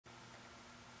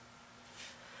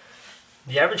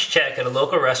The average check at a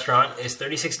local restaurant is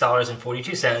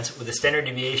 $36.42 with a standard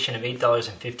deviation of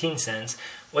 $8.15.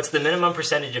 What's the minimum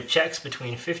percentage of checks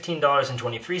between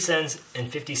 $15.23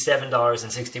 and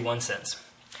 $57.61?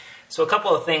 So a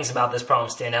couple of things about this problem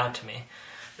stand out to me.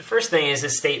 The first thing is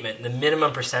this statement, the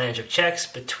minimum percentage of checks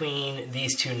between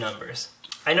these two numbers.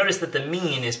 I notice that the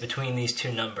mean is between these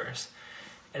two numbers.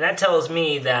 And that tells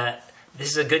me that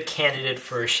this is a good candidate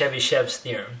for Chebyshev's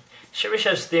theorem.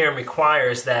 Chebyshev's theorem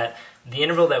requires that the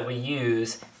interval that we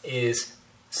use is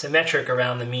symmetric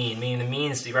around the mean, meaning the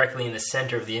mean is directly in the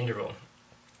center of the interval.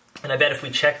 And I bet if we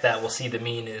check that, we'll see the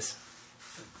mean is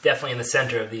definitely in the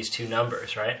center of these two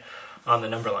numbers, right, on the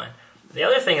number line. The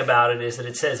other thing about it is that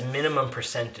it says minimum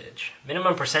percentage.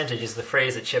 Minimum percentage is the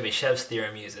phrase that Chebyshev's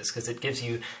theorem uses because it gives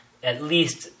you at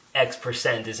least X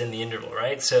percent is in the interval,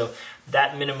 right? So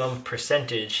that minimum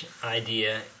percentage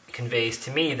idea conveys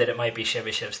to me that it might be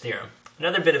Chebyshev's theorem.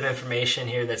 Another bit of information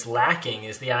here that's lacking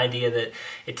is the idea that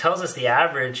it tells us the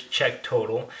average check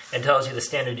total and tells you the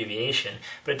standard deviation,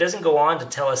 but it doesn't go on to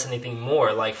tell us anything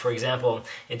more. Like, for example,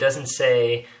 it doesn't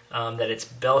say that it's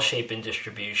bell-shaped in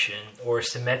distribution or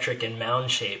symmetric and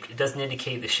mound-shaped. It doesn't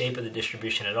indicate the shape of the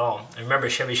distribution at all. And remember,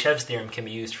 Chebyshev's theorem can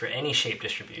be used for any shape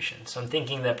distribution. So I'm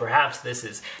thinking that perhaps this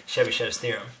is Chebyshev's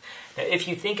theorem. Now, if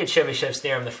you think it's Chebyshev's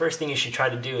theorem, the first thing you should try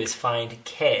to do is find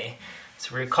K.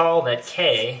 So recall that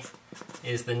K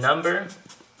is the number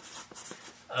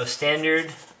of standard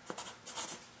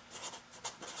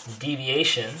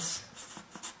deviations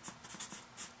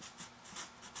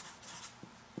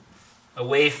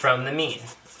away from the mean.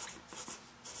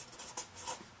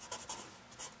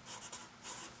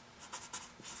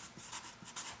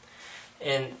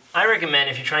 And I recommend,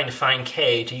 if you're trying to find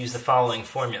K, to use the following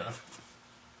formula.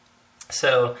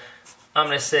 So I'm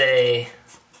going to say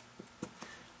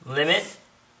limit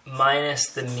minus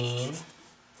the mean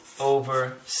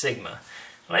over sigma.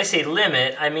 When I say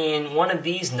limit, I mean one of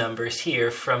these numbers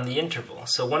here from the interval,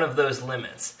 so one of those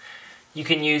limits. You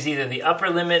can use either the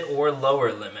upper limit or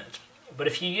lower limit. But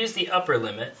if you use the upper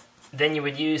limit, then you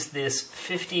would use this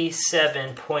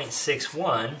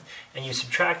 57.61 and you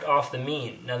subtract off the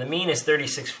mean. Now the mean is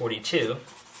 3642.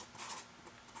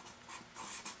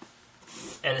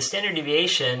 And the standard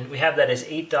deviation, we have that as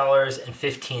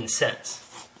 $8.15.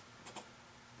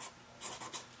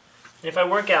 And if I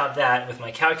work out that with my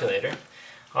calculator,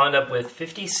 I'll end up with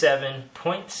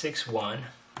 57.61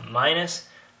 minus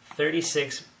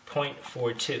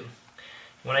 36.42.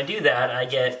 When I do that, I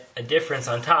get a difference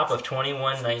on top of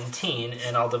 2119,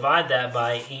 and I'll divide that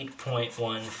by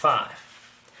 8.15.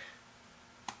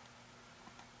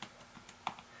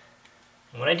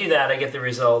 And when I do that, I get the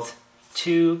result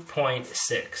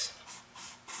 2.6.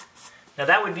 Now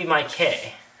that would be my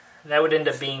K. That would end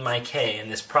up being my K in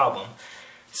this problem.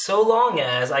 So long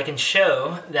as I can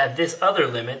show that this other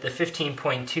limit, the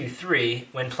 15.23,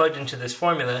 when plugged into this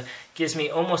formula, gives me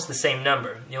almost the same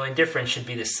number. The only difference should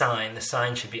be the sign. The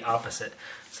sign should be opposite.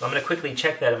 So I'm going to quickly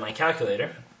check that in my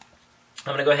calculator.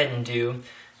 I'm going to go ahead and do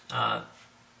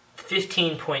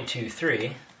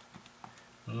 15.23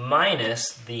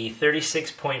 minus the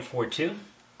 36.42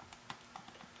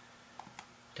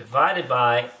 divided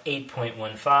by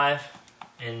 8.15.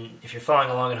 And if you're following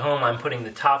along at home, I'm putting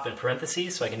the top in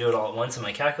parentheses so I can do it all at once in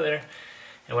my calculator.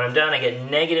 And when I'm done, I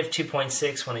get negative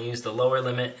 2.6 when I use the lower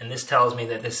limit, and this tells me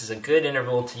that this is a good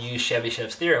interval to use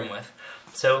Chebyshev's theorem with.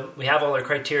 So we have all our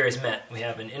criteria met. We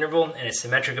have an interval, and it's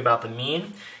symmetric about the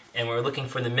mean, and we're looking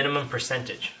for the minimum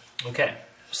percentage. Okay,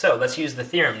 so let's use the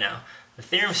theorem now. The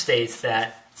theorem states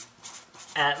that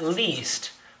at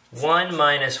least 1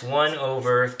 minus 1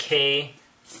 over k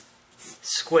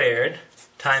squared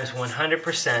times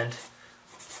 100%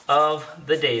 of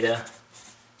the data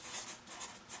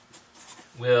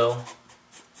will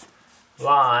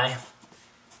lie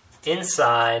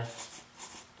inside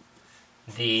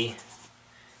the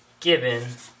given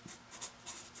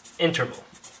interval.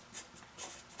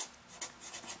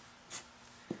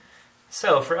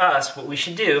 So for us, what we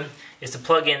should do is to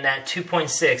plug in that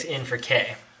 2.6 in for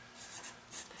k.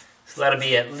 So that'll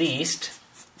be at least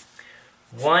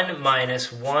 1 minus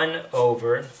 1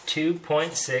 over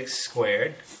 2.6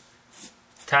 squared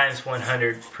times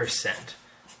 100%.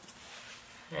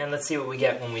 And let's see what we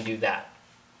get when we do that.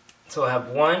 So we'll have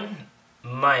 1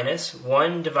 minus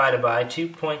 1 divided by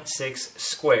 2.6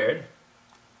 squared.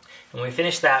 And when we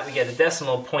finish that, we get a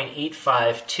decimal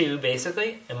 0.852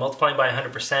 basically, and multiplying by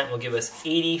 100% will give us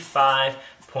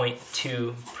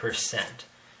 85.2%.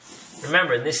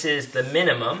 Remember, this is the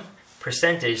minimum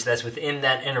percentage that's within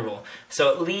that interval.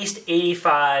 So at least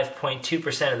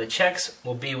 85.2% of the checks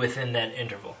will be within that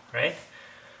interval, right?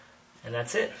 And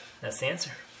that's it. That's the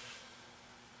answer.